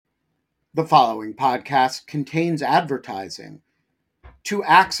The following podcast contains advertising. To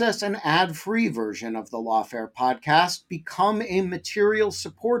access an ad-free version of the Lawfare podcast, become a material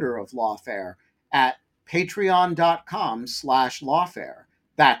supporter of Lawfare at patreon.com/lawfare.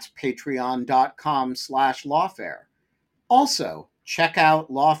 That's patreon.com/lawfare. Also, check out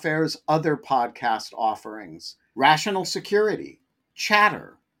Lawfare's other podcast offerings: Rational Security,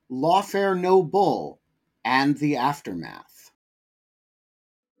 Chatter, Lawfare No Bull, and The Aftermath.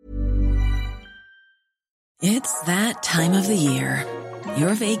 It's that time of the year.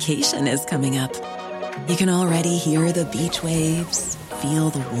 Your vacation is coming up. You can already hear the beach waves,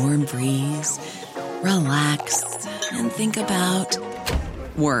 feel the warm breeze, relax, and think about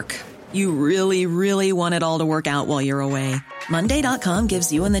work. You really, really want it all to work out while you're away. Monday.com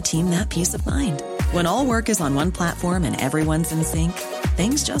gives you and the team that peace of mind. When all work is on one platform and everyone's in sync,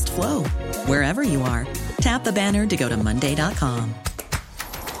 things just flow. Wherever you are, tap the banner to go to Monday.com.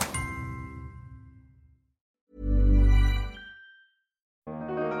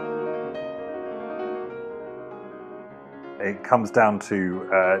 It comes down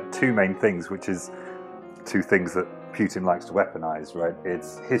to two main things, which is two things that Putin likes to weaponize, right?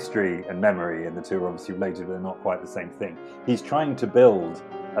 It's history and memory, and the two are obviously related, but they're not quite the same thing. He's trying to build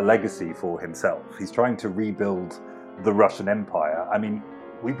a legacy for himself. He's trying to rebuild the Russian Empire. I mean,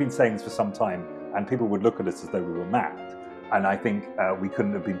 we've been saying this for some time, and people would look at us as though we were mad. And I think we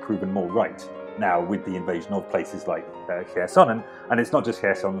couldn't have been proven more right now with the invasion of places like Kherson. And it's not just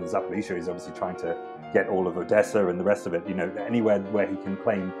Kherson and Zaporizhzhia. He's obviously trying to get all of Odessa and the rest of it. You know, anywhere where he can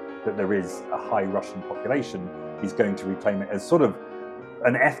claim that there is a high Russian population, he's going to reclaim it as sort of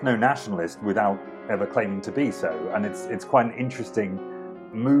an ethno-nationalist without ever claiming to be so. And it's quite an interesting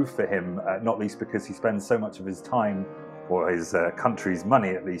move for him, not least because he spends so much of his time, or his country's money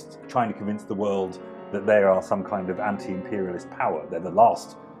at least, trying to convince the world that they are some kind of anti-imperialist power. They're the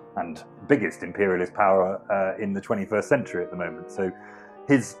last and biggest imperialist power in the 21st century at the moment. So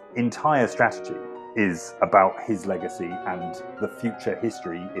his entire strategy is about his legacy and the future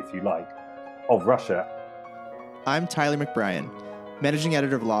history, if you like, of Russia. I'm Tyler McBrien, Managing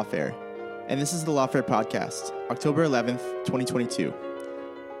Editor of Lawfare, and this is the Lawfare Podcast, October 11th, 2022.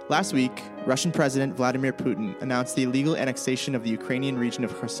 Last week, Russian President Vladimir Putin announced the illegal annexation of the Ukrainian region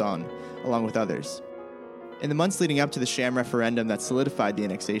of Kherson, along with others. In the months leading up to the sham referendum that solidified the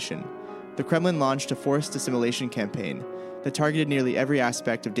annexation, the Kremlin launched a forced assimilation campaign that targeted nearly every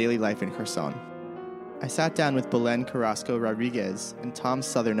aspect of daily life in Kherson. I sat down with Belen Carrasco-Rodriguez and Tom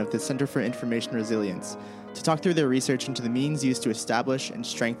Southern of the Center for Information Resilience to talk through their research into the means used to establish and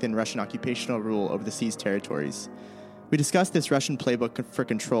strengthen Russian occupational rule over the seized territories. We discussed this Russian playbook for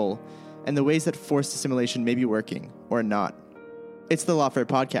control and the ways that forced assimilation may be working, or not. It's the Lawfare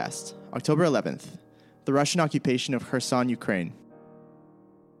Podcast, October 11th, the Russian occupation of Kherson, Ukraine.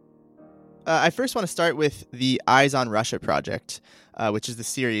 I first want to start with the Eyes on Russia project, which is the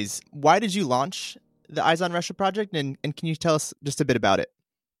series. Why did you launch the Eyes on Russia project, and can you tell us just a bit about it?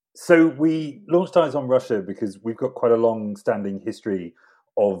 So we launched Eyes on Russia because we've got quite a long-standing history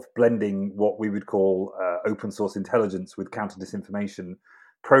of blending what we would call open source intelligence with counter-disinformation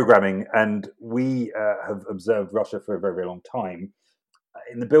programming, and we have observed Russia for a very, very long time.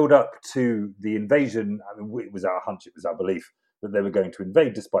 In the build-up to the invasion, I mean, it was our hunch, it was our belief that they were going to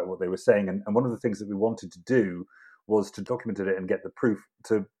invade despite what they were saying, and one of the things that we wanted to do was to document it and get the proof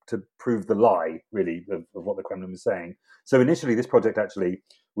to prove the lie, really, of what the Kremlin was saying. So initially, this project actually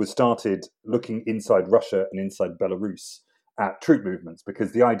was started looking inside Russia and inside Belarus at troop movements,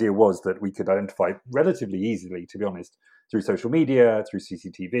 because the idea was that we could identify relatively easily, to be honest, through social media, through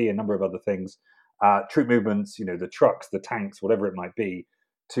CCTV, a number of other things, troop movements, you know, the trucks, the tanks, whatever it might be,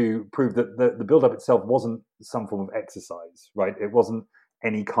 to prove that the build-up itself wasn't some form of exercise, right? It wasn't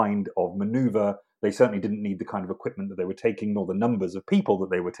any kind of maneuver. They certainly didn't need the kind of equipment that they were taking, nor the numbers of people that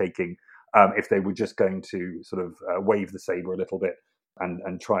they were taking, if they were just going to sort of wave the saber a little bit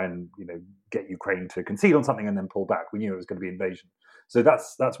and try and, you know, get Ukraine to concede on something and then pull back. We knew it was going to be invasion. So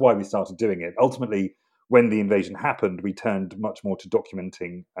that's why we started doing it. Ultimately, when the invasion happened, we turned much more to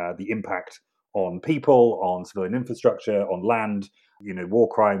documenting the impact on people, on civilian infrastructure, on land, you know, war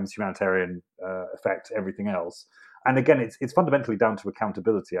crimes, humanitarian effect, everything else. And again, it's fundamentally down to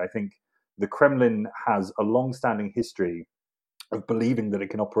accountability. I think the Kremlin has a long-standing history of believing that it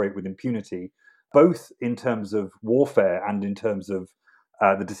can operate with impunity, both in terms of warfare and in terms of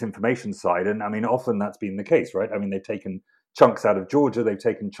the disinformation side. And I mean, often that's been the case, right? I mean, they've taken chunks out of Georgia, they've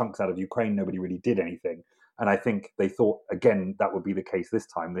taken chunks out of Ukraine, nobody really did anything. And I think they thought, again, that would be the case this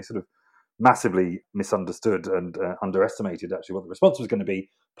time. They sort of massively misunderstood and underestimated actually what the response was going to be,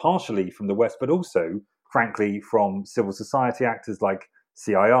 partially from the West, but also, frankly, from civil society actors like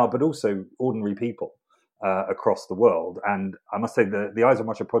CIR, but also ordinary people across the world. And I must say the Eyes on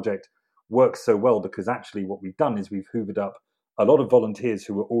Russia project works so well because actually what we've done is we've hoovered up a lot of volunteers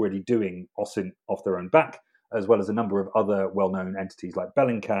who were already doing OSINT off their own back, as well as a number of other well-known entities like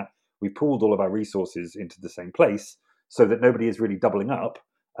Bellingcat. We pooled all of our resources into the same place so that nobody is really doubling up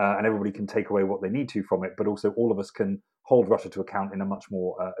and everybody can take away what they need to from it, but also all of us can hold Russia to account in a much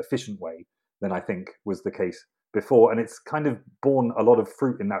more efficient way than I think was the case before. And it's kind of borne a lot of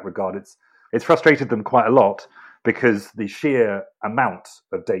fruit in that regard. It's frustrated them quite a lot because the sheer amount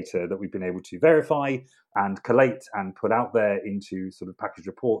of data that we've been able to verify and collate and put out there into sort of package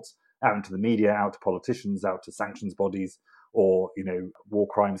reports, out into the media, out to politicians, out to sanctions bodies, or, war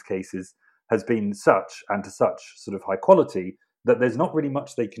crimes cases, has been such and to such sort of high quality that there's not really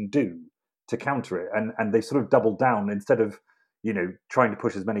much they can do to counter it. And they sort of doubled down instead of, trying to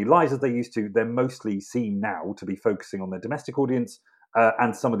push as many lies as they used to. They're mostly seen now to be focusing on their domestic audience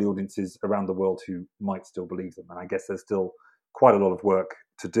and some of the audiences around the world who might still believe them. And I guess there's still quite a lot of work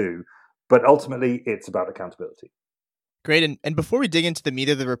to do. But ultimately, it's about accountability. Great. And before we dig into the meat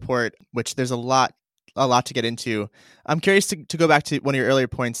of the report, which there's a lot to get into, I'm curious to go back to one of your earlier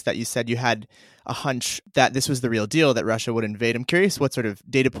points that you said you had a hunch that this was the real deal, that Russia would invade. I'm curious what sort of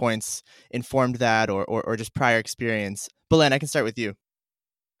data points informed that or just prior experience. Belen, I can start with you.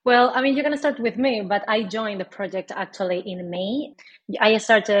 Well, I mean, you're going to start with me, but I joined the project actually in May. I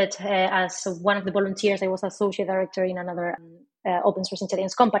started as one of the volunteers. I was associate director in another open source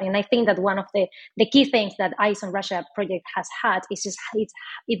intelligence company. And I think that one of the key things that Eyes on Russia project has had is just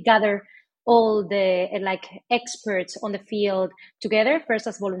it gathered all the experts on the field together, first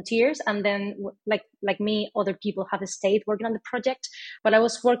as volunteers, and then like me, other people have stayed working on the project. But I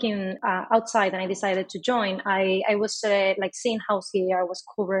was working outside and I decided to join. I was seeing how CAR was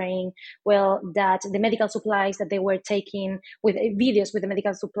covering, that the medical supplies that they were taking, with videos with the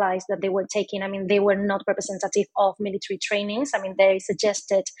medical supplies that they were taking, I mean, they were not representative of military trainings. I mean, they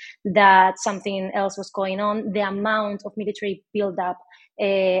suggested that something else was going on. The amount of military buildup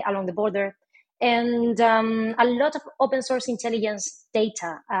along the border, and a lot of open source intelligence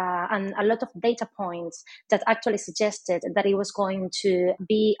data and a lot of data points that actually suggested that it was going to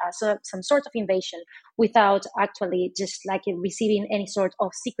be some sort of invasion without actually just receiving any sort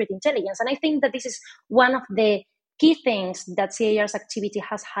of secret intelligence. And I think that this is one of the key things that CAR's activity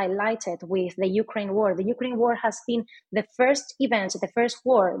has highlighted with the Ukraine war. The Ukraine war has been the first event, the first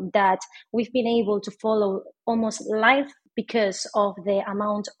war that we've been able to follow almost live because of the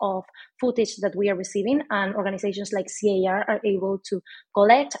amount of footage that we are receiving, and organizations like CAR are able to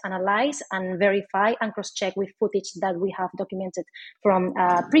collect, analyze, and verify and cross-check with footage that we have documented from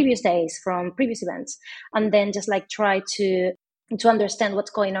previous days, from previous events, and then just try to understand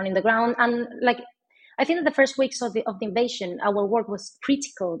what's going on in the ground. And I think that the first weeks of the invasion, our work was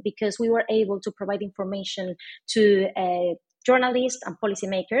critical because we were able to provide information to journalists and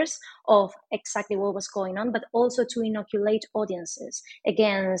policymakers of exactly what was going on, but also to inoculate audiences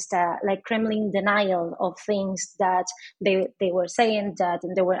against Kremlin denial of things that they were saying that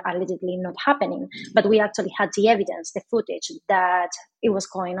they were allegedly not happening. But we actually had the evidence, the footage that it was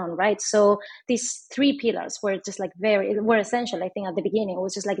going on, right? So these three pillars were just were essential. I think at the beginning it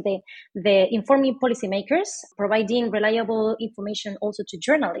was just the informing policymakers, providing reliable information also to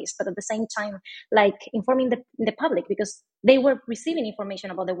journalists, but at the same time informing the public, because they were receiving information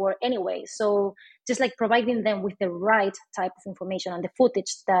about the war anyway. So just providing them with the right type of information and the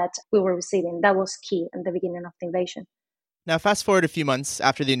footage that we were receiving, that was key at the beginning of the invasion. Now, fast forward a few months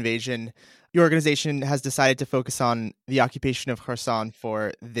after the invasion, your organization has decided to focus on the occupation of Kherson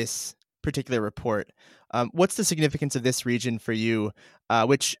for this particular report. What's the significance of this region for you,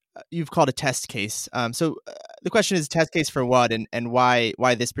 which you've called a test case? So the question is, test case for what, and why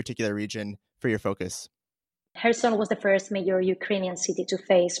this particular region for your focus? Kherson was the first major Ukrainian city to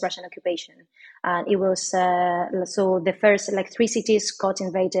face Russian occupation. It was so the first three cities got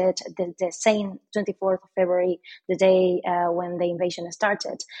invaded the same 24th of February, the day when the invasion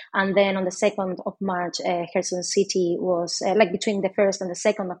started. And then on the 2nd of March, Kherson city was between the 1st and the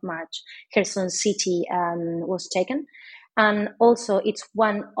 2nd of March, Kherson city was taken. And also it's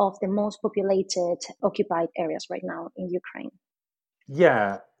one of the most populated occupied areas right now in Ukraine.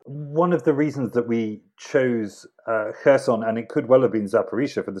 Yeah. One of the reasons that we chose Kherson, and it could well have been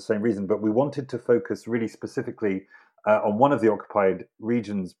Zaporizhzhia for the same reason, but we wanted to focus really specifically on one of the occupied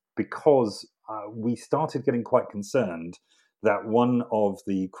regions because we started getting quite concerned that one of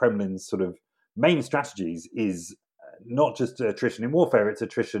the Kremlin's sort of main strategies is not just attrition in warfare, it's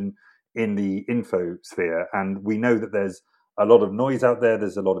attrition in the info sphere. And we know that there's a lot of noise out there,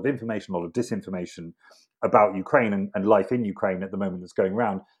 there's a lot of information, a lot of disinformation. about Ukraine and life in Ukraine at the moment that's going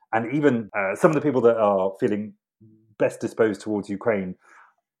around. And even some of the people that are feeling best disposed towards Ukraine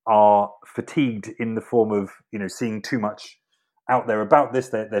are fatigued in the form of, seeing too much out there about this.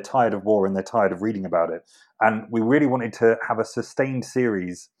 They're tired of war and they're tired of reading about it. And we really wanted to have a sustained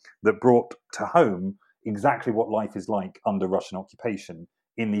series that brought to home exactly what life is like under Russian occupation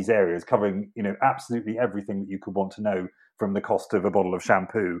in these areas, covering, absolutely everything that you could want to know, from the cost of a bottle of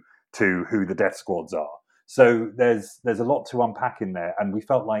shampoo to who the death squads are. So there's a lot to unpack in there. And we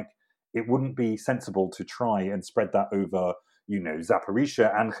felt like it wouldn't be sensible to try and spread that over,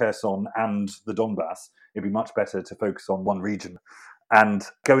 Zaporizhia and Kherson and the Donbass. It'd be much better to focus on one region. And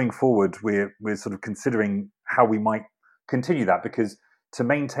going forward, we're sort of considering how we might continue that, because to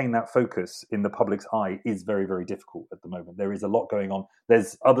maintain that focus in the public's eye is very, very difficult at the moment. There is a lot going on.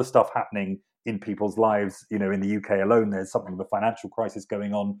 There's other stuff happening in people's lives. In the UK alone, there's something of a financial crisis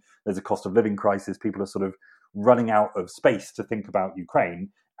going on. There's a cost of living crisis. People are sort of running out of space to think about Ukraine.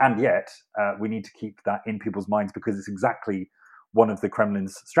 And yet we need to keep that in people's minds, because it's exactly one of the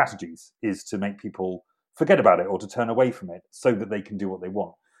Kremlin's strategies, is to make people forget about it or to turn away from it so that they can do what they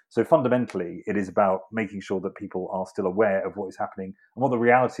want. So fundamentally, it is about making sure that people are still aware of what is happening and what the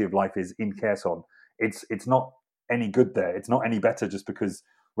reality of life is in Kherson. It's not any good there. It's not any better just because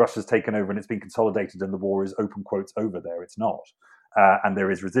Russia's taken over and it's been consolidated and the war is, open quotes, over there. It's not. And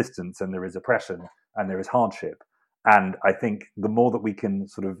there is resistance and there is oppression and there is hardship. And I think the more that we can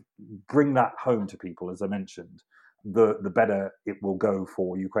sort of bring that home to people, as I mentioned, the better it will go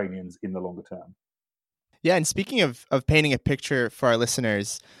for Ukrainians in the longer term. Yeah, and speaking of painting a picture for our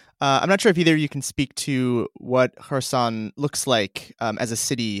listeners, I'm not sure if either of you can speak to what Kherson looks like as a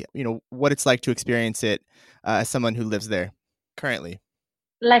city, what it's like to experience it as someone who lives there currently.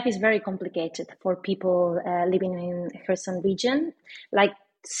 Life is very complicated for people living in Kherson region. Like,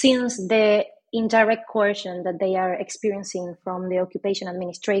 since the indirect coercion that they are experiencing from the occupation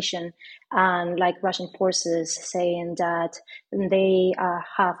administration and Russian forces saying that they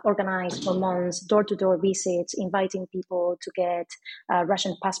have organized for months door-to-door visits, inviting people to get a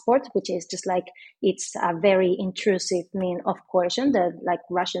Russian passport, which is just it's a very intrusive mean of coercion, that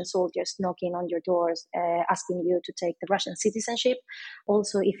Russian soldiers knocking on your doors, asking you to take the Russian citizenship.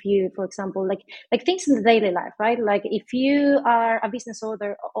 Also, if you, for example, like things in the daily life, right? Like if you are a business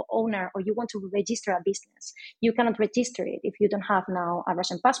owner or you want to register a business, you cannot register it if you don't have now a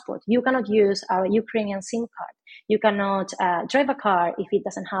Russian passport. You cannot use a Ukrainian SIM card. You cannot drive a car if it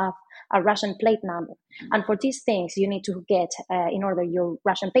doesn't have a Russian plate number. And for these things, you need to get in order your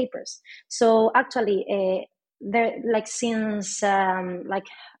Russian papers. So actually, there since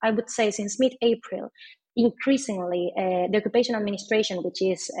I would say since mid-April, increasingly the occupation administration, which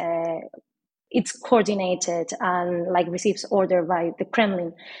is it's coordinated and receives order by the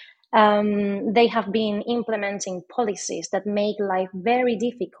Kremlin, they have been implementing policies that make life very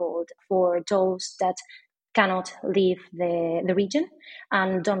difficult for those that cannot leave the region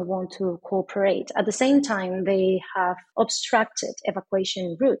and don't want to cooperate. At the same time, they have obstructed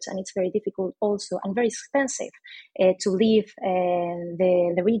evacuation routes, and it's very difficult also and very expensive to leave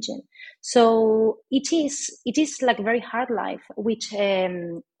the region. So it is a very hard life, which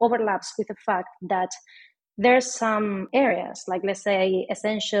overlaps with the fact that there's some areas, let's say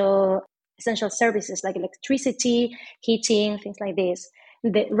essential services like electricity, heating, things like this.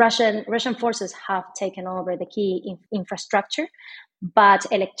 The Russian forces have taken over the key infrastructure, but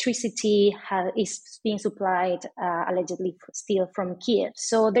electricity is being supplied allegedly still from Kiev.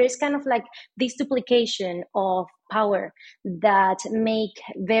 So there is kind of this duplication of power that make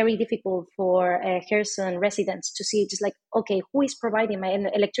very difficult for Kherson residents to see just okay, who is providing my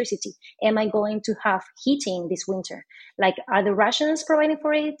electricity? Am I going to have heating this winter? Are the Russians providing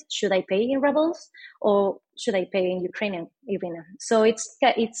for it? Should I pay in rubles or should I pay in Ukrainian hryvnia? So it's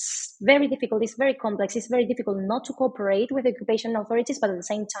very difficult. It's very complex. It's very difficult not to cooperate with the occupation authorities, but at the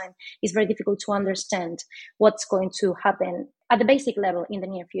same time, it's very difficult to understand what's going to happen at the basic level in the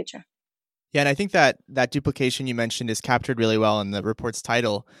near future. Yeah, and I think that duplication you mentioned is captured really well in the report's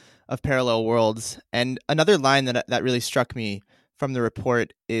title of Parallel Worlds. And another line that really struck me from the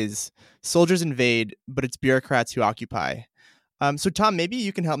report is soldiers invade, but it's bureaucrats who occupy. So Tom, maybe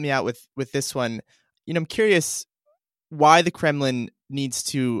you can help me out with this one. I'm curious why the Kremlin needs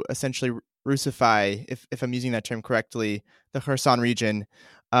to essentially Russify, if I'm using that term correctly, the Kherson region.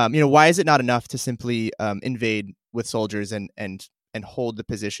 Why is it not enough to simply invade with soldiers and hold the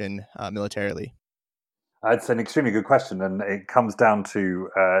position militarily? It's an extremely good question, and it comes down to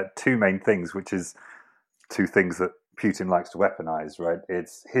two main things, which is two things that Putin likes to weaponize, right?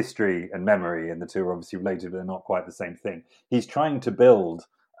 It's history and memory, and the two are obviously related, but they're not quite the same thing. He's trying to build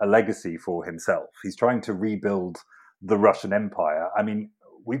a legacy for himself. He's trying to rebuild the Russian Empire. I mean,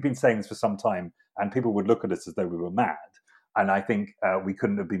 we've been saying this for some time, and people would look at us as though we were mad. And I think we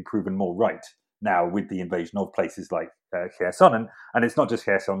couldn't have been proven more right now with the invasion of places like Kherson. And it's not just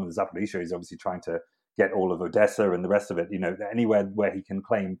Kherson and Zaporizhzhia. He's obviously trying to get all of Odessa and the rest of it. Anywhere where he can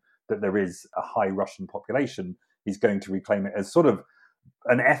claim that there is a high Russian population, he's going to reclaim it as sort of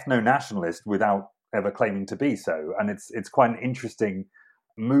an ethno-nationalist without ever claiming to be so. And it's quite an interesting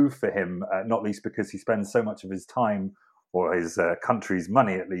move for him, not least because he spends so much of his time, or his country's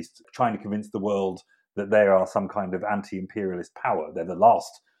money at least, trying to convince the world that they are some kind of anti-imperialist power. They're the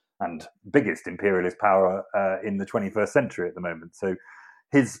last and biggest imperialist power in the 21st century at the moment. So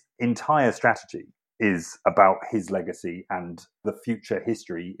his entire strategy is about his legacy and the future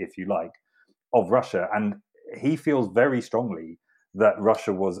history, if you like, of Russia. And he feels very strongly that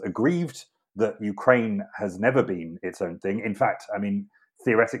Russia was aggrieved, that Ukraine has never been its own thing. In fact, I mean,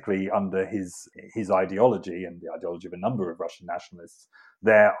 theoretically, under his ideology and the ideology of a number of Russian nationalists,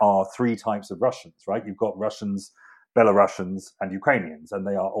 there are three types of Russians, right? You've got Russians, Belarusians, and Ukrainians, and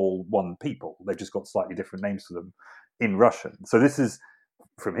they are all one people. They've just got slightly different names for them in Russian. So this is,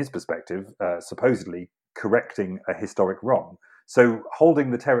 from his perspective, supposedly correcting a historic wrong. So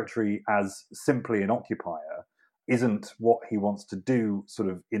holding the territory as simply an occupier isn't what he wants to do sort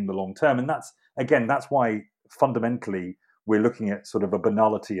of in the long term. And that's why fundamentally we're looking at sort of a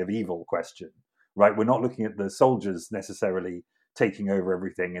banality of evil question, right? We're not looking at the soldiers necessarily taking over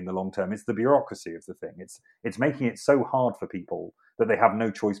everything in the long term. It's the bureaucracy of the thing. It's making it so hard for people that they have no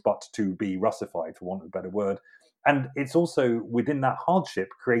choice but to be Russified, for want of a better word. And it's also within that hardship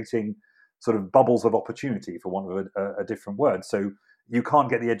creating sort of bubbles of opportunity, for want of a different word. So you can't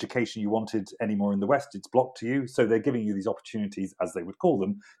get the education you wanted anymore in the West. It's blocked to you. So they're giving you these opportunities, as they would call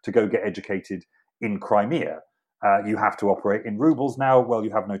them, to go get educated in Crimea. You have to operate in rubles now. Well,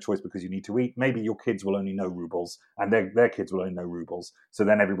 you have no choice because you need to eat. Maybe your kids will only know rubles and their kids will only know rubles. So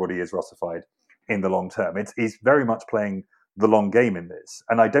then everybody is Russified in the long term. He's very much playing the long game in this.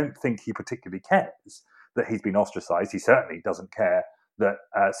 And I don't think he particularly cares that he's been ostracized. He certainly doesn't care that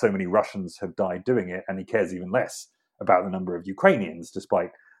so many Russians have died doing it. And he cares even less about the number of Ukrainians, despite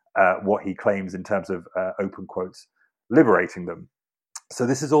what he claims in terms of, open quotes, liberating them. So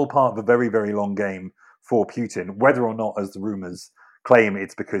this is all part of a very, very long game for Putin, whether or not, as the rumors claim,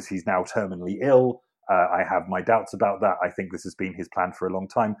 it's because he's now terminally ill. I have my doubts about that. I think this has been his plan for a long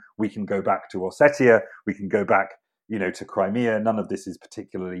time. We can go back to Ossetia. We can go back, to Crimea. None of this is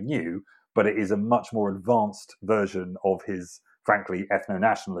particularly new, but it is a much more advanced version of his, frankly,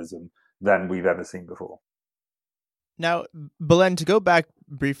 ethno-nationalism than we've ever seen before. Now, Belen, to go back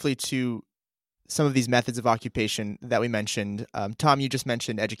briefly to some of these methods of occupation that we mentioned, Tom, you just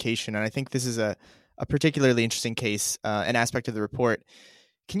mentioned education, and I think this is a particularly interesting case, an aspect of the report.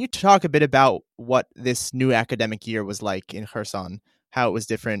 Can you talk a bit about what this new academic year was like in Kherson, how it was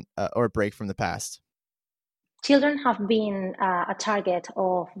different or a break from the past? Children have been a target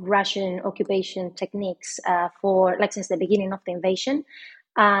of Russian occupation techniques since the beginning of the invasion.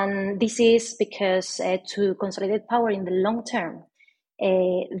 And this is because to consolidate power in the long term,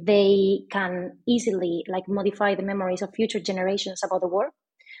 they can easily modify the memories of future generations about the war.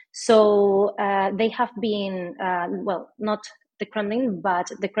 So they have been, not the Kremlin,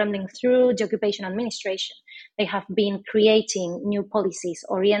 but the Kremlin through the occupation administration. They have been creating new policies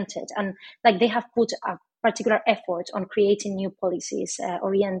oriented, and they have put a particular effort on creating new policies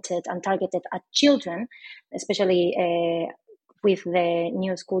oriented and targeted at children, especially with the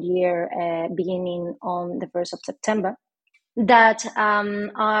new school year beginning on the 1st of September, that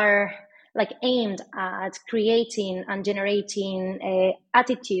are aimed at creating and generating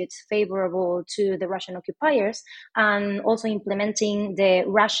attitudes favorable to the Russian occupiers, and also implementing the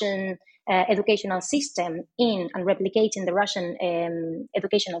Russian educational system and replicating the Russian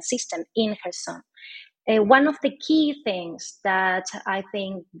educational system in Kherson. One of the key things that I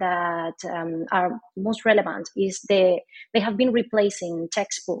think that are most relevant is they have been replacing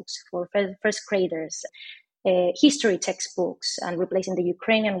textbooks for first graders, history textbooks, and replacing the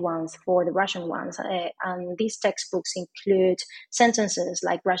Ukrainian ones for the Russian ones. And these textbooks include sentences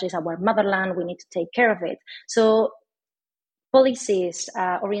like "Russia is our motherland, we need to take care of it." So policies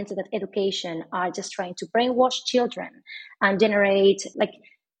oriented at education are just trying to brainwash children and generate,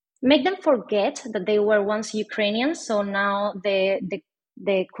 make them forget that they were once Ukrainians. So now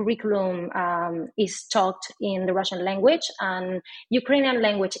the curriculum is taught in the Russian language, and Ukrainian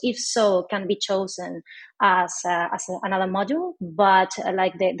language, if so, can be chosen as another module, but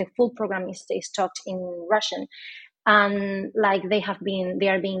the full program is taught in Russian. And they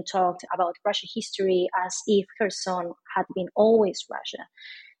are being taught about Russian history as if Kherson had been always Russia.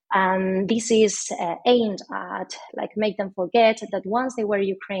 And this is aimed at make them forget that once they were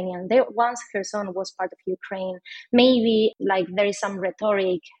Ukrainian, once Kherson was part of Ukraine, maybe there is some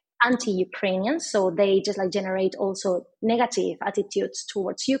rhetoric anti-Ukrainian, so they just generate also negative attitudes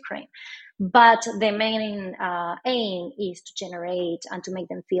towards Ukraine. But the main aim is to generate and to make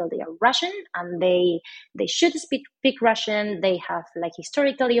them feel they are Russian, and they should speak Russian. They have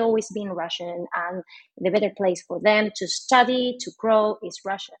historically always been Russian, and the better place for them to study, to grow is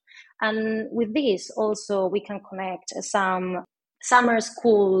Russia. And with this also we can connect some summer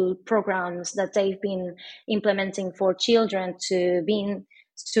school programs that they've been implementing for children to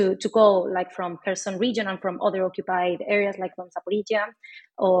go from Kherson region and from other occupied areas from Zaporizhia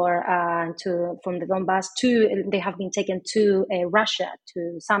or from the Donbass they have been taken to Russia,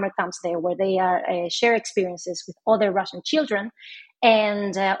 to summer camps there where they are share experiences with other Russian children.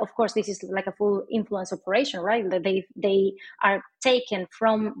 And of course, this is a full influence operation, right? They are taken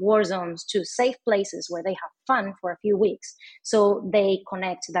from war zones to safe places where they have fun for a few weeks. So they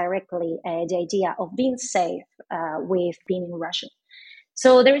connect directly the idea of being safe with being in Russia.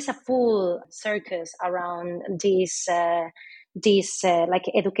 So there is a full circus around these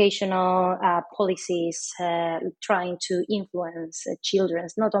educational policies trying to influence children,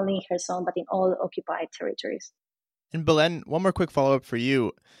 not only in Kherson, but in all occupied territories. And Belen, one more quick follow-up for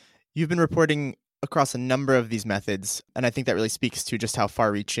you. You've been reporting across a number of these methods, and I think that really speaks to just how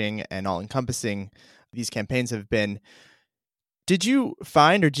far-reaching and all-encompassing these campaigns have been. Did you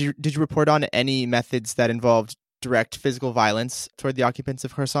find or did you report on any methods that involved direct physical violence toward the occupants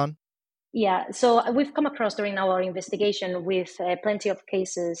of Kherson? Yeah, so we've come across during our investigation with plenty of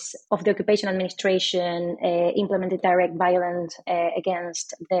cases of the occupation administration implemented direct violence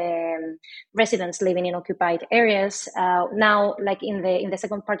against the residents living in occupied areas. Now, in the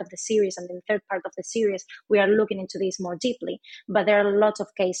second part of the series and in the third part of the series, we are looking into this more deeply. But there are lots of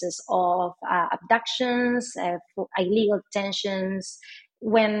cases of abductions, illegal detentions.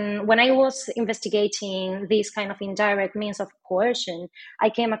 When I was investigating these kind of indirect means of coercion,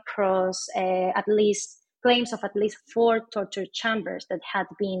 I came across at least claims of at least 4 torture chambers that had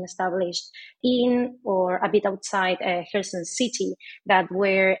been established in or a bit outside Kherson city that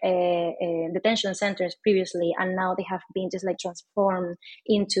were detention centers previously, and now they have been just transformed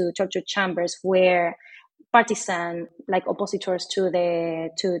into torture chambers where partisan oppositors to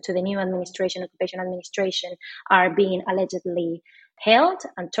the new occupation administration are being allegedly held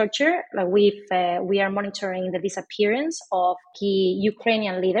and tortured. We are monitoring the disappearance of key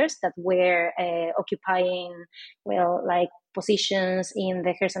Ukrainian leaders that were occupying positions in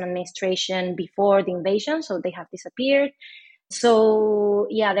the Kherson administration before the invasion, so they have disappeared. So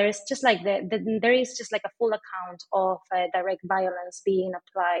yeah, there is just there is just a full account of direct violence being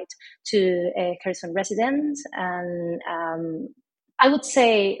applied to Kherson residents, and I would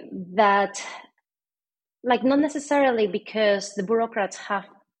say that not necessarily because the bureaucrats have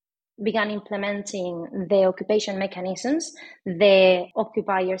began implementing the occupation mechanisms, the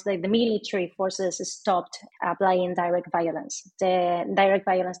occupiers, the military forces stopped applying direct violence. The direct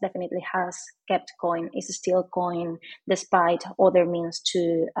violence definitely has kept going, is still going, despite other means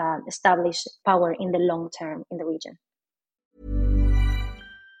to establish power in the long term in the region.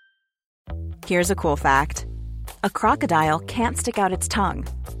 Here's a cool fact. A crocodile can't stick out its tongue.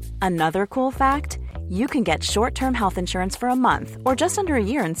 Another cool fact, you can get short-term health insurance for a month or just under a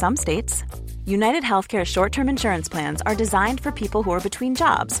year in some states. United Healthcare short-term insurance plans are designed for people who are between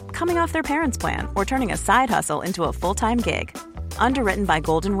jobs, coming off their parents' plan, or turning a side hustle into a full-time gig. Underwritten by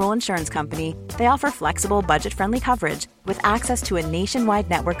Golden Rule Insurance Company, they offer flexible, budget-friendly coverage with access to a nationwide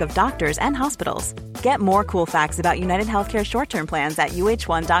network of doctors and hospitals. Get more cool facts about United Healthcare short-term plans at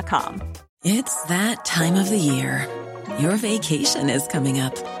uh1.com. It's that time of the year. Your vacation is coming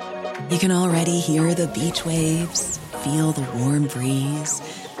up. You can already hear the beach waves, feel the warm breeze,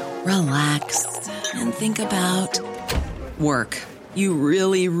 relax, and think about work. You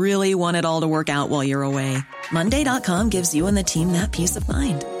really, really want it all to work out while you're away. Monday.com gives you and the team that peace of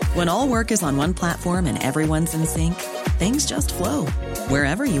mind. When all work is on one platform and everyone's in sync, things just flow.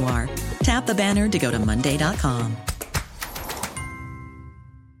 Wherever you are, tap the banner to go to Monday.com.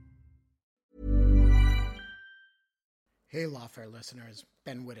 Hey, Lawfare listeners,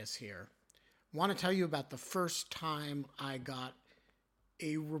 Ben Wittes here. Want to tell you about the first time I got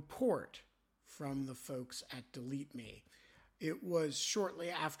a report from the folks at Delete Me. It was shortly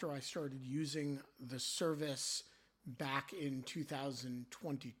after I started using the service back in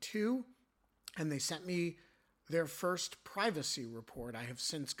 2022, and they sent me their first privacy report. I have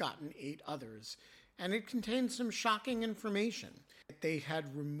since gotten 8 others, and it contained some shocking information. They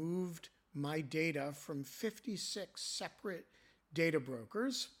had removed my data from 56 separate data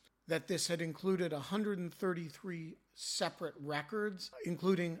brokers, that this had included 133 separate records,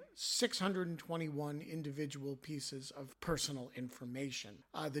 including 621 individual pieces of personal information.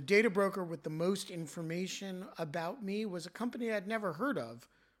 The data broker with the most information about me was a company I'd never heard of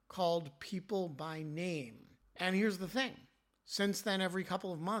called People by Name. And here's the thing. Since then, every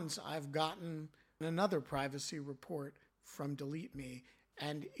couple of months, I've gotten another privacy report from Delete Me,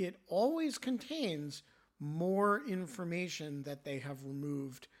 and it always contains more information that they have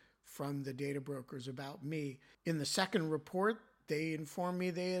removed from the data brokers about me. In the second report, they informed me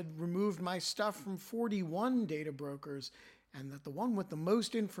they had removed my stuff from 41 data brokers, and that the one with the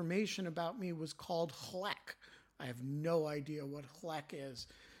most information about me was called HLEC. I have no idea what HLEC is.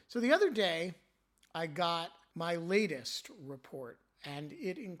 So the other day, I got my latest report, and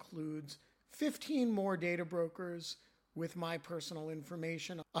it includes 15 more data brokers with my personal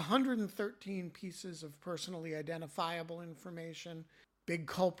information, 113 pieces of personally identifiable information. Big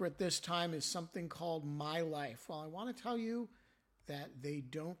culprit this time is something called My Life. Well, I want to tell you that they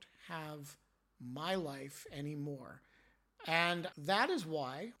don't have My Life anymore. And that is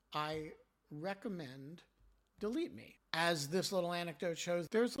why I recommend Delete Me. As this little anecdote shows,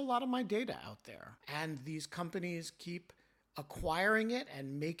 there's a lot of my data out there, and these companies keep acquiring it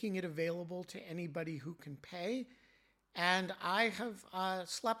and making it available to anybody who can pay. And I have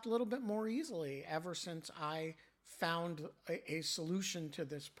slept a little bit more easily ever since I found a solution to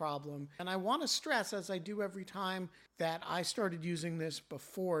this problem. And I want to stress, as I do every time, that I started using this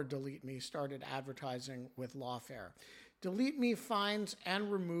before Delete Me started advertising with Lawfare. Delete Me finds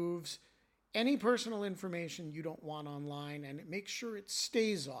and removes any personal information you don't want online, and it makes sure it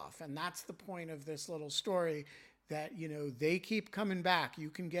stays off. And that's the point of this little story, that, you know, they keep coming back.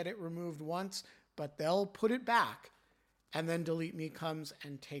 You can get it removed once, but they'll put it back, and then Delete Me comes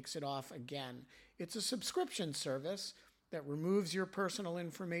and takes it off again. It's a subscription service that removes your personal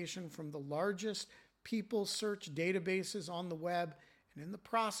information from the largest people search databases on the web, and in the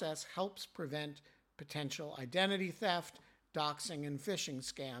process helps prevent potential identity theft, doxing, and phishing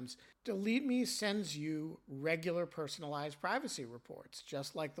scams. Delete Me sends you regular personalized privacy reports,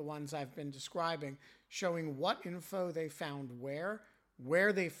 just like the ones I've been describing, showing what info they found where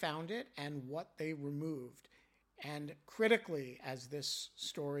they found it, and what they removed. And critically, as this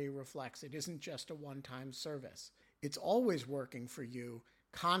story reflects, it isn't just a one-time service. It's always working for you,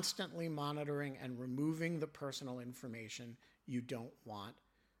 constantly monitoring and removing the personal information you don't want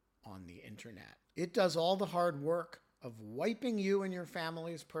on the internet. It does all the hard work of wiping you and your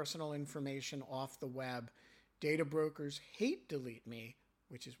family's personal information off the web. Data brokers hate Delete Me,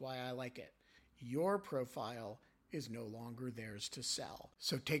 which is why I like it. Your profile is no longer theirs to sell.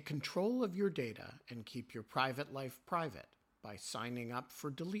 So take control of your data and keep your private life private by signing up for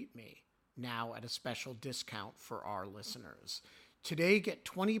Delete Me, now at a special discount for our listeners. Today, get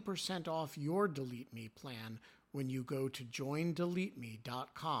 20% off your Delete Me plan when you go to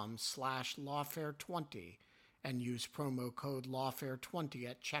joindeleteme.com/lawfare20 and use promo code lawfare20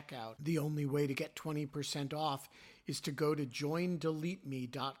 at checkout. The only way to get 20% off is to go to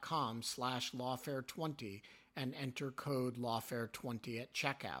joindeleteme.com/lawfare20 and enter code lawfare20 at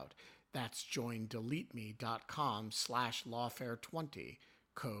checkout. That's joindeleteme.com/lawfare20,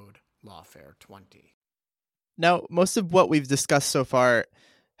 code lawfare20. Now, most of what we've discussed so far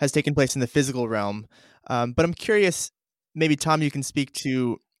has taken place in the physical realm, but I'm curious, maybe Tom, you can speak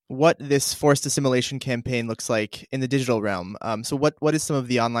to what this forced assimilation campaign looks like in the digital realm. So what is some of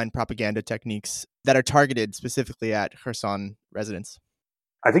the online propaganda techniques that are targeted specifically at Kherson residents?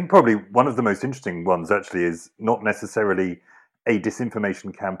 I think probably one of the most interesting ones actually is not necessarily a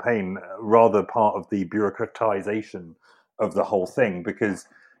disinformation campaign, rather part of the bureaucratization of the whole thing, because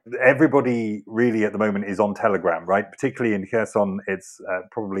everybody really at the moment is on Telegram, right? Particularly in Kherson, it's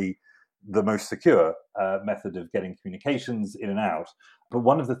probably the most secure method of getting communications in and out. But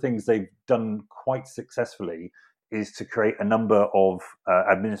one of the things they've done quite successfully is to create a number of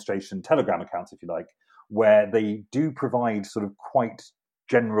administration Telegram accounts, if you like, where they do provide sort of quite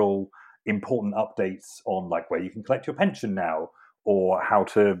general important updates on like where you can collect your pension now, or how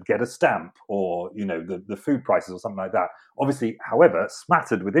to get a stamp, or the food prices or something like that. Obviously, however,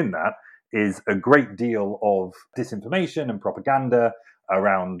 smattered within that is a great deal of disinformation and propaganda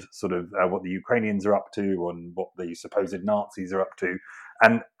around sort of what the Ukrainians are up to and what the supposed Nazis are up to.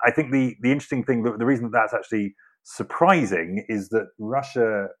 And I think the interesting thing, the reason that that's actually surprising, is that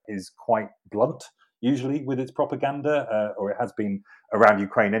Russia is quite blunt usually with its propaganda, or it has been around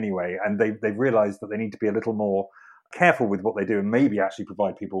Ukraine anyway, and they've realized that they need to be a little more careful with what they do and maybe actually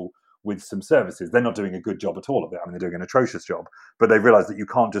provide people with some services. They're not doing a good job at all of it. I mean, they're doing an atrocious job, but they've realized that you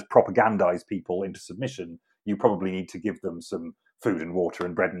can't just propagandize people into submission. You probably need to give them some food and water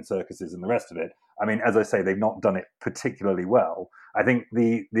and bread and circuses and the rest of it. I mean, as I say, they've not done it particularly well. I think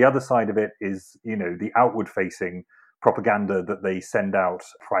the other side of it is, the outward facing propaganda that they send out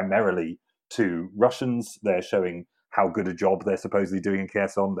primarily to Russians. They're showing how good a job they're supposedly doing in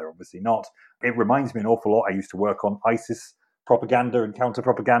Kherson. They're obviously not. It reminds me an awful lot. I used to work on ISIS propaganda and counter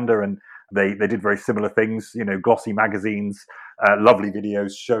propaganda, and they did very similar things. Glossy magazines, lovely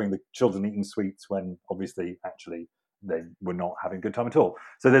videos showing the children eating sweets when obviously actually they were not having a good time at all.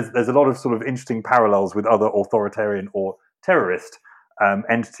 So there's a lot of sort of interesting parallels with other authoritarian or terrorist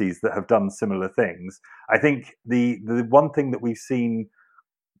entities that have done similar things. I think the one thing that we've seen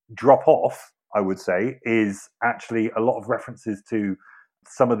drop off, I would say, is actually a lot of references to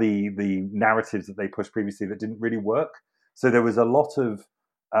some of the narratives that they pushed previously that didn't really work. So there was a lot of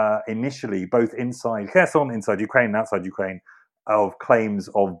initially, both inside Kherson, inside Ukraine, and outside Ukraine, of claims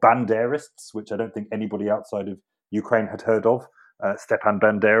of Banderists, which I don't think anybody outside of Ukraine had heard of. Stepan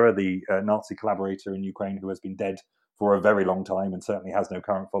Bandera, the Nazi collaborator in Ukraine who has been dead for a very long time and certainly has no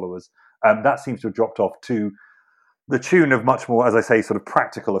current followers. That seems to have dropped off to the tune of much more, as I say, sort of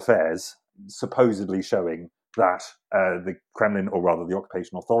practical affairs, supposedly showing that the Kremlin, or rather the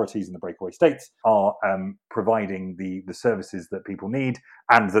occupation authorities in the breakaway states, are providing the services that people need,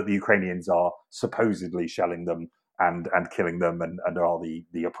 and that the Ukrainians are supposedly shelling them and killing them and are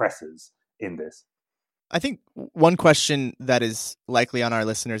the oppressors in this. I think one question that is likely on our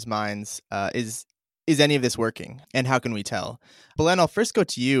listeners' minds is any of this working, and how can we tell? Belen, I'll first go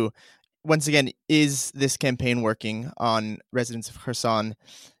to you. Once again, is this campaign working on residents of Kherson?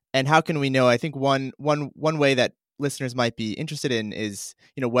 And how can we know? I think one way that listeners might be interested in is,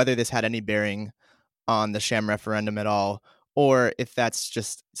 whether this had any bearing on the sham referendum at all, or if that's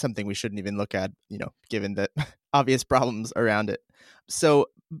just something we shouldn't even look at, given the obvious problems around it. So,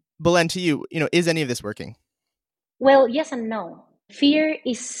 Belen, to you, is any of this working? Well, yes and no. Fear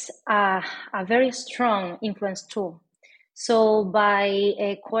is a very strong influence tool. So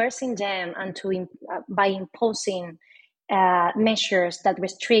by coercing them and by imposing measures that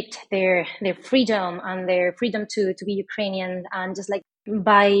restrict their freedom and their freedom to be Ukrainian, and just like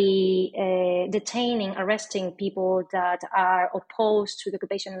by detaining, arresting people that are opposed to the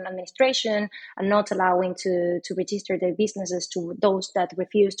occupation administration and not allowing to register their businesses to those that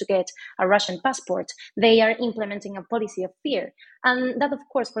refuse to get a Russian passport, they are implementing a policy of fear. And that, of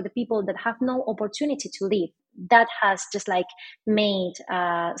course, for the people that have no opportunity to leave, that has just like made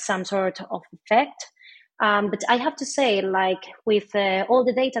some sort of effect. But I have to say, like with all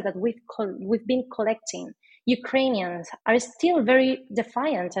the data that we've been collecting, Ukrainians are still very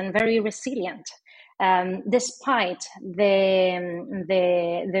defiant and very resilient, despite the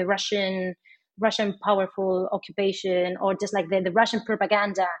Russian powerful occupation, or just like the Russian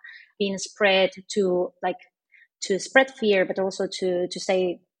propaganda being spread to spread fear, but also to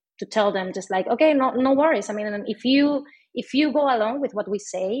tell them just like, okay, no worries. I mean, if you go along with what we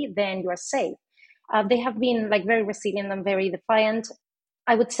say, then you are safe. They have been like very resilient and very defiant.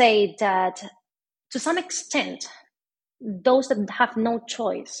 I would say that to some extent, those that have no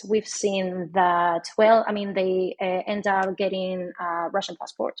choice, we've seen that, well, I mean, they end up getting a Russian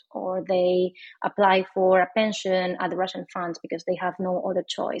passport, or they apply for a pension at the Russian fund because they have no other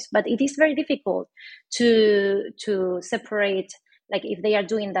choice. But it is very difficult to separate, like if they are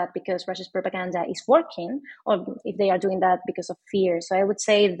doing that because Russia's propaganda is working, or if they are doing that because of fear. So I would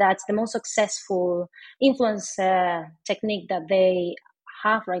say that's the most successful influence technique that they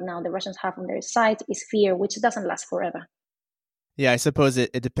have right now, the Russians have on their side, is fear, which doesn't last forever. Yeah, I suppose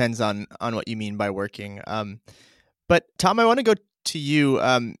it depends on what you mean by working. But Tom, I want to go to you.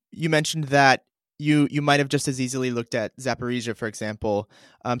 You mentioned that you might have just as easily looked at Zaporizhia, for example.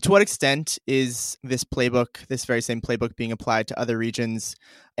 To what extent is this very same playbook, being applied to other regions?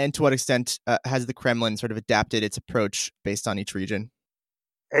 And to what extent has the Kremlin sort of adapted its approach based on each region?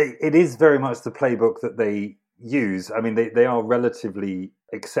 It is very much the playbook that they use. I mean, they are relatively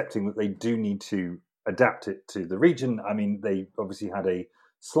accepting that they do need to adapt it to the region. I mean, they obviously had a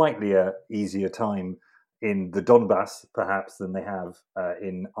slightly easier time in the Donbass, perhaps, than they have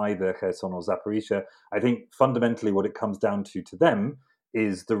in either Kherson or Zaporizhia. I think fundamentally what it comes down to them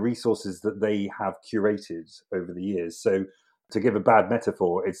is the resources that they have curated over the years. So to give a bad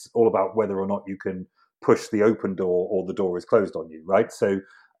metaphor, it's all about whether or not you can push the open door or the door is closed on you, right? So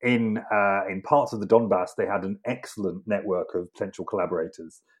in parts of the Donbass, they had an excellent network of potential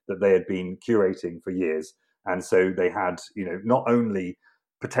collaborators that they had been curating for years. And so they had, not only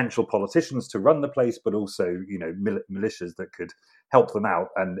potential politicians to run the place, but also, militias that could help them out.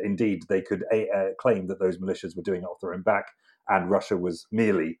 And indeed, they could claim that those militias were doing it off their own back, and Russia was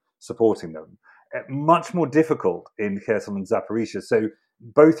merely supporting them. much more difficult in Kherson and Zaporizhia. So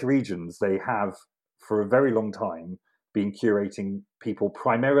both regions, they have for a very long time been curating people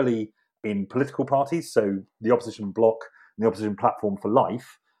primarily in political parties. So the opposition bloc and the opposition platform for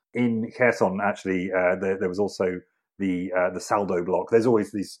life. In Kherson, actually, there was also the Saldo bloc. There's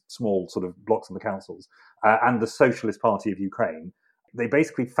always these small sort of blocks in the councils, and the Socialist Party of Ukraine. They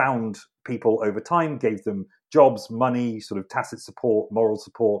basically found people over time, gave them jobs, money, sort of tacit support, moral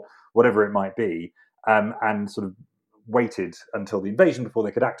support, whatever it might be, and sort of waited until the invasion before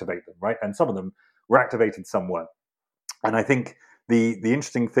they could activate them, right? And some of them were activated, some weren't. And I think the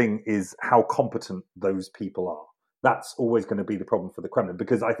interesting thing is how competent those people are. That's always going to be the problem for the Kremlin,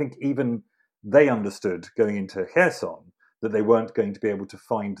 because I think even they understood going into Kherson that they weren't going to be able to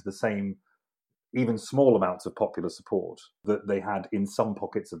find the same, even small amounts of popular support that they had in some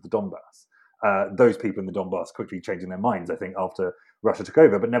pockets of the Donbass. Those people in the Donbass quickly changing their minds, I think, after Russia took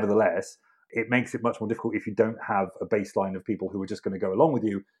over. But nevertheless, it makes it much more difficult if you don't have a baseline of people who are just going to go along with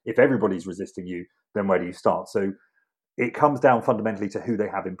you. If everybody's resisting you, then where do you start? So it comes down fundamentally to who they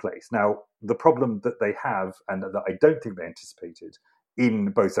have in place. Now, the problem that they have, and that I don't think they anticipated,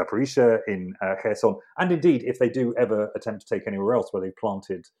 in both Zaporizhia, in Kherson, and indeed, if they do ever attempt to take anywhere else where they've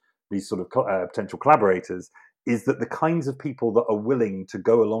planted these sort of potential collaborators, is that the kinds of people that are willing to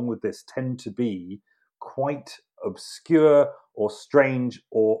go along with this tend to be quite obscure or strange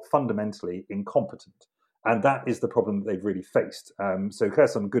or fundamentally incompetent. And that is the problem that they've really faced. So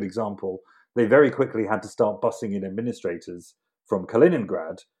Kherson, good example, they very quickly had to start bussing in administrators from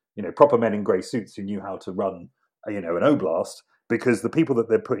Kaliningrad, proper men in grey suits who knew how to run, an oblast, because the people that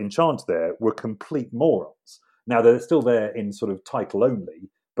they're put in charge there were complete morons. Now, they're still there in sort of title only,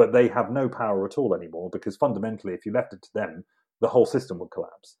 but they have no power at all anymore, because fundamentally, if you left it to them, the whole system would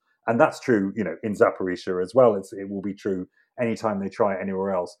collapse. And that's true, in Zaporizhia as well. It will be true anytime they try it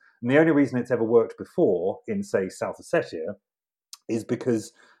anywhere else. And the only reason it's ever worked before in, say, South Ossetia is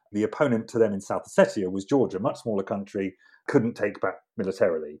because the opponent to them in South Ossetia was Georgia, much smaller country, couldn't take back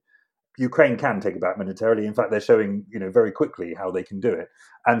militarily. Ukraine can take it back militarily. In fact, they're showing, very quickly how they can do it.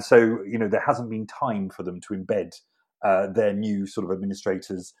 And so, there hasn't been time for them to embed their new sort of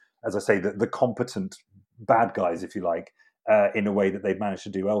administrators, as I say, the competent bad guys, if you like, in a way that they've managed to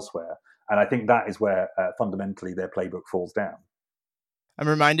do elsewhere. And I think that is where fundamentally their playbook falls down. I'm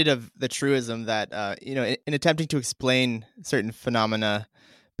reminded of the truism that, in attempting to explain certain phenomena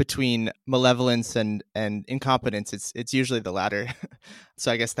between malevolence and incompetence, it's usually the latter.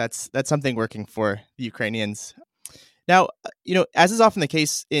 So I guess that's something working for the Ukrainians. Now, as is often the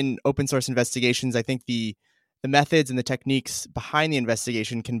case in open source investigations, I think the methods and the techniques behind the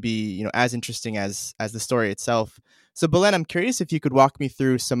investigation can be, as interesting as the story itself. So, Belen, I'm curious if you could walk me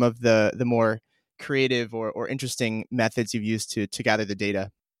through some of the more creative or interesting methods you've used to gather the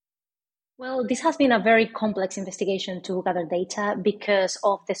data. Well, this has been a very complex investigation to gather data because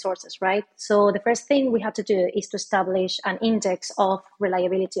of the sources, right? So the first thing we had to do is to establish an index of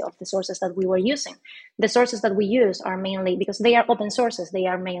reliability of the sources that we were using. The sources that we use are mainly, because they are open sources, they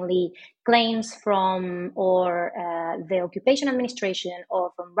are mainly claims from the occupation administration or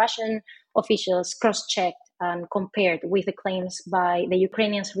from Russian officials, cross-checked and compared with the claims by the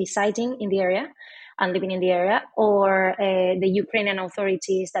Ukrainians residing in the area and living in the area, or the Ukrainian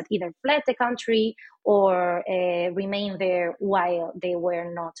authorities that either fled the country or remained there while they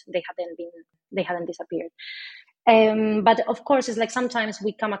hadn't disappeared. But of course, it's like sometimes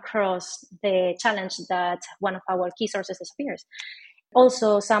we come across the challenge that one of our key sources disappears.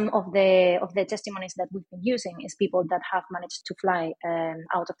 Also, some of the testimonies that we've been using is people that have managed to fly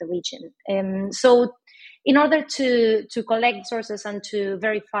out of the region. So in order to collect sources and to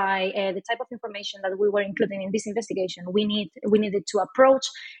verify the type of information that we were including in this investigation, we needed to approach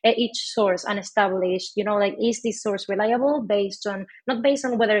each source and establish, is this source reliable not based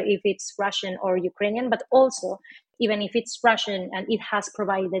on whether if it's Russian or Ukrainian, but also even if it's Russian and it has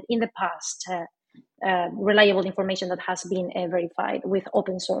provided in the past reliable information that has been verified with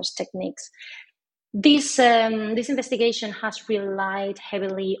open source techniques. This investigation has relied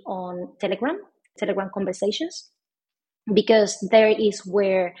heavily on Telegram conversations, because there is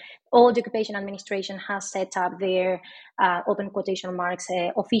where all the occupation administration has set up their open quotation marks,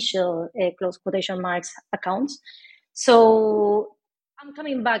 official close quotation marks accounts. So I'm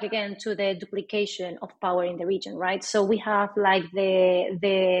coming back again to the duplication of power in the region, right? So we have like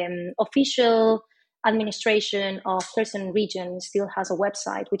the official administration of Kherson region still has a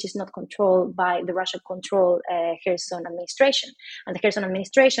website which is not controlled by the Russian-controlled Kherson administration. And the Kherson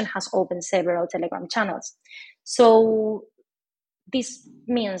administration has opened several Telegram channels. So this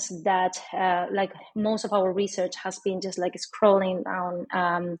means that like most of our research has been just like scrolling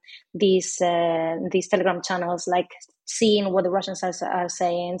down these Telegram channels, like seeing what the Russians are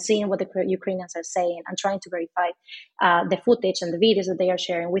saying, seeing what the Ukrainians are saying, and trying to verify the footage and the videos that they are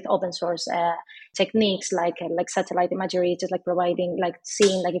sharing with open source techniques like satellite imagery, just like providing, like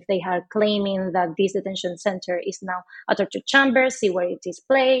seeing like if they are claiming that this detention center is now a torture chamber, see where it is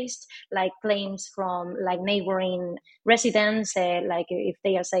placed, like claims from like neighboring residents, like if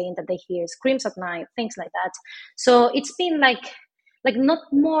they are saying that they hear screams at night, things like that. So it's been like not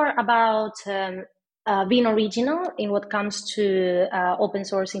more about being original in what comes to open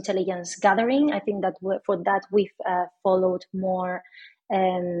source intelligence gathering. I think that for that we've followed more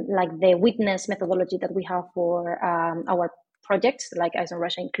like the witness methodology that we have for our projects, like Eyes on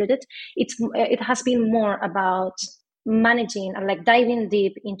Russia included. It has been more about managing and like diving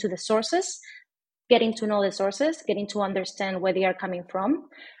deep into the sources, getting to know the sources, getting to understand where they are coming from,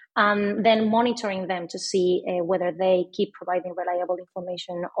 then monitoring them to see whether they keep providing reliable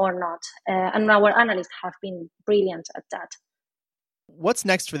information or not. And our analysts have been brilliant at that. What's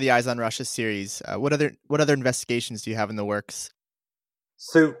next for the Eyes on Russia series? What other investigations do you have in the works?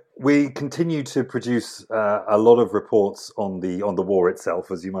 So we continue to produce a lot of reports on the war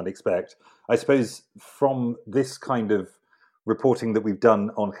itself, as you might expect. I suppose from this kind of reporting that we've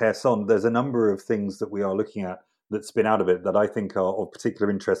done on Kherson, there's a number of things that we are looking at that spin out of it that I think are of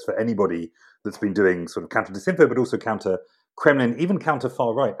particular interest for anybody that's been doing sort of counter disinfo, but also counter Kremlin, even counter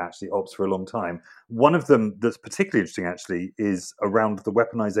far right, actually, ops for a long time. One of them that's particularly interesting, actually, is around the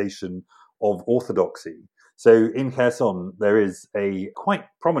weaponization of orthodoxy. So in Kherson, there is a quite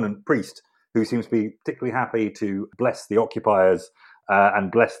prominent priest who seems to be particularly happy to bless the occupiers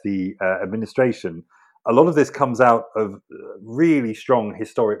and bless the administration. A lot of this comes out of really strong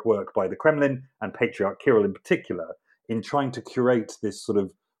historic work by the Kremlin and Patriarch Kirill in particular in trying to curate this sort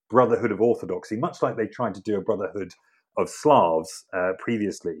of brotherhood of orthodoxy, much like they tried to do a brotherhood of Slavs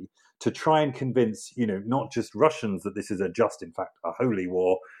previously, to try and convince, not just Russians that this is a just, in fact, a holy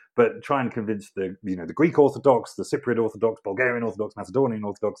war, but try and convince the Greek Orthodox, the Cypriot Orthodox, Bulgarian Orthodox, Macedonian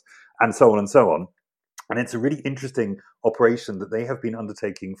Orthodox, and so on and so on. And it's a really interesting operation that they have been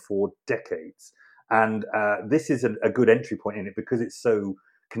undertaking for decades. And this is a good entry point in it because it's so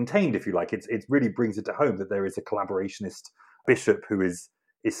contained, if you like. It really brings it to home that there is a collaborationist bishop who is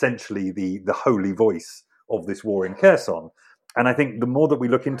essentially the holy voice of this war in Kherson. And I think the more that we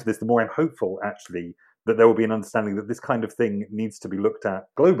look into this, the more I'm hopeful, actually, that there will be an understanding that this kind of thing needs to be looked at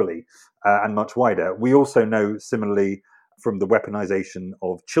globally and much wider. We also know, similarly, from the weaponization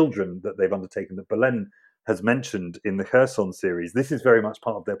of children that they've undertaken, that Belen has mentioned in the Kherson series. This is very much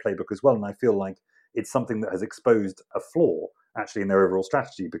part of their playbook as well, and I feel like it's something that has exposed a flaw, actually, in their overall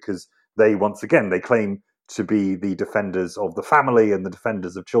strategy, because they, once again, they claim to be the defenders of the family and the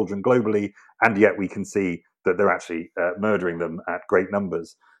defenders of children globally, and yet we can see that they're actually murdering them at great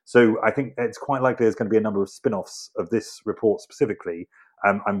numbers. So I think it's quite likely there's going to be a number of spin-offs of this report specifically.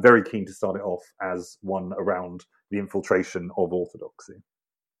 I'm very keen to start it off as one around the infiltration of orthodoxy.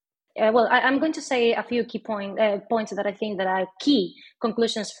 Well, I'm going to say a few key points that I think that are key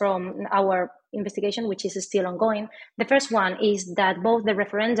conclusions from our investigation, which is still ongoing. The first one is that both the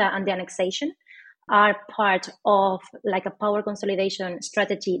referenda and the annexation are part of like a power consolidation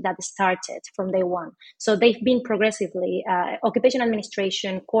strategy that started from day one. So they've been progressively, occupation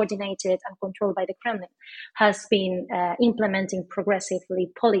administration, coordinated and controlled by the Kremlin, has been implementing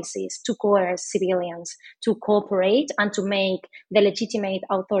progressively policies to coerce civilians to cooperate and to make the legitimate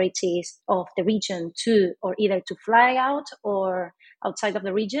authorities of the region to, or either to fly out or outside of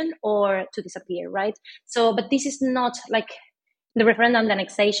the region or to disappear, right? So, but this is not like the referendum and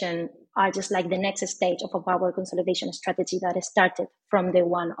annexation are just like the next stage of a power consolidation strategy that started from day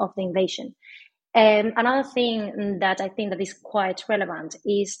one of the invasion. Another thing that I think that is quite relevant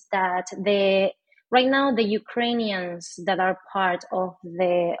is that right now the Ukrainians that are part of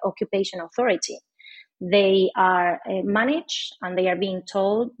the occupation authority, they are managed and they are being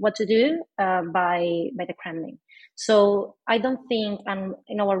told what to do by the Kremlin. So I don't think, and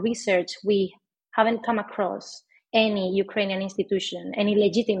in our research, we haven't come across any Ukrainian institution, any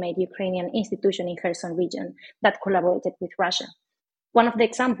legitimate Ukrainian institution in Kherson region that collaborated with Russia. One of the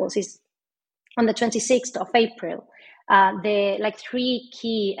examples is on the 26th of April, the three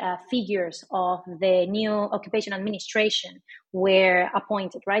key figures of the new occupation administration were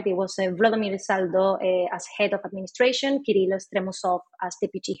appointed, right? It was Vladimir Saldo as head of administration, Kirill Stremusov as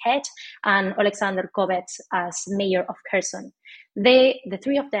deputy head, and Alexander Kovets as mayor of Kherson. The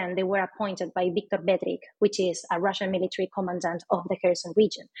three of them, they were appointed by Viktor Bedrik, which is a Russian military commandant of the Kherson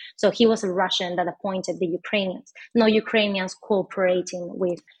region. So he was a Russian that appointed the Ukrainians, no Ukrainians cooperating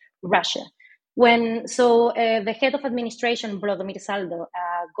with Russia. The head of administration, Volodymyr Saldo,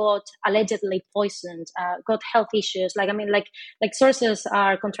 got allegedly poisoned, got health issues. Sources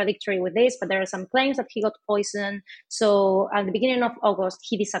are contradictory with this, but there are some claims that he got poisoned. So at the beginning of August,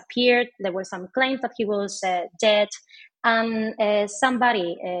 he disappeared. There were some claims that he was dead. And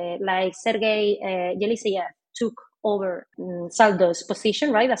somebody like Sergei Yeliseyev took over Saldo's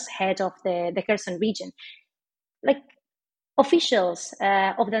position, right, as head of the Kherson region. Officials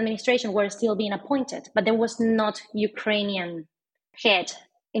of the administration were still being appointed, but there was not Ukrainian head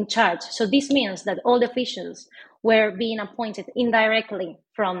in charge. So this means that all the officials were being appointed indirectly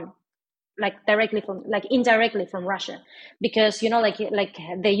from Russia, because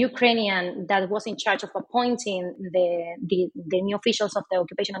the Ukrainian that was in charge of appointing the new officials of the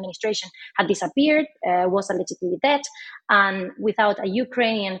occupation administration had disappeared, was allegedly dead, and without a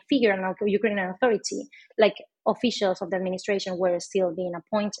Ukrainian figure and a Ukrainian authority, officials of the administration were still being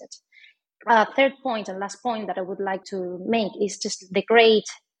appointed. Third point and last point that I would like to make is just the great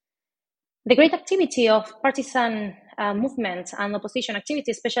activity of partisan movement and opposition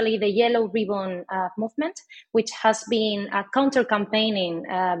activity, especially the Yellow Ribbon movement, which has been counter-campaigning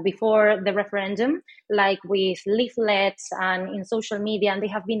before the referendum, with leaflets and in social media, and they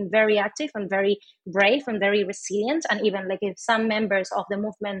have been very active and very brave and very resilient. And even if some members of the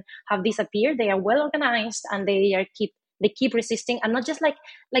movement have disappeared, they are well organized and they keep resisting, and not just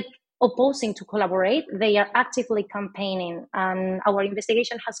opposing to collaborate, they are actively campaigning. And our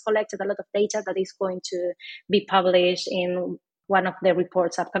investigation has collected a lot of data that is going to be published in one of the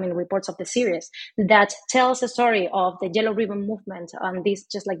upcoming reports of the series, that tells a story of the Yellow Ribbon movement and these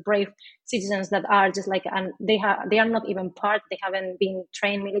just brave citizens that are just and they are not even part, they haven't been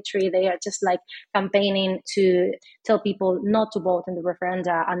trained military, they are just campaigning to tell people not to vote in the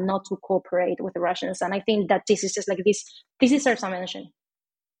referenda and not to cooperate with the Russians. And I think that this is just this deserves a mention.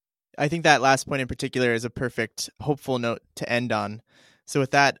 I think that last point in particular is a perfect, hopeful note to end on. So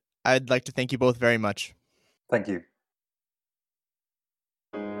with that, I'd like to thank you both very much. Thank you.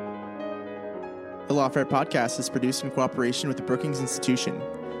 The Lawfare podcast is produced in cooperation with the Brookings Institution.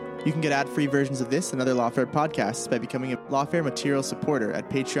 You can get ad-free versions of this and other Lawfare podcasts by becoming a Lawfare material supporter at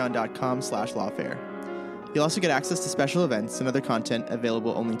patreon.com/lawfare. You'll also get access to special events and other content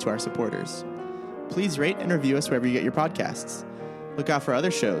available only to our supporters. Please rate and review us wherever you get your podcasts. Look out for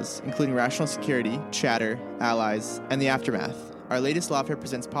other shows, including Rational Security, Chatter, Allies, and The Aftermath, our latest Lawfare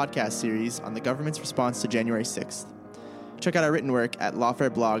Presents podcast series on the government's response to January 6th. Check out our written work at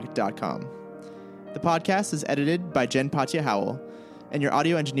lawfareblog.com. The podcast is edited by Jen Patya Howell, and your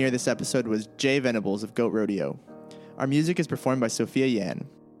audio engineer this episode was Jay Venables of Goat Rodeo. Our music is performed by Sophia Yan.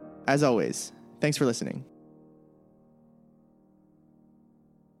 As always, thanks for listening.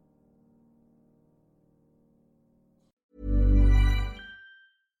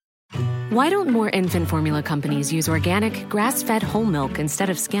 Why don't more infant formula companies use organic, grass-fed whole milk instead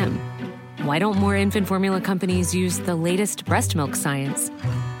of skim? Why don't more infant formula companies use the latest breast milk science?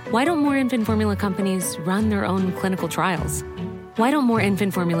 Why don't more infant formula companies run their own clinical trials? Why don't more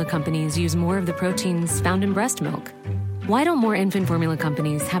infant formula companies use more of the proteins found in breast milk? Why don't more infant formula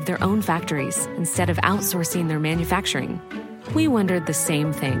companies have their own factories instead of outsourcing their manufacturing? We wondered the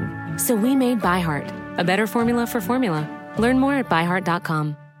same thing. So we made ByHeart, a better formula for formula. Learn more at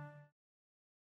byheart.com.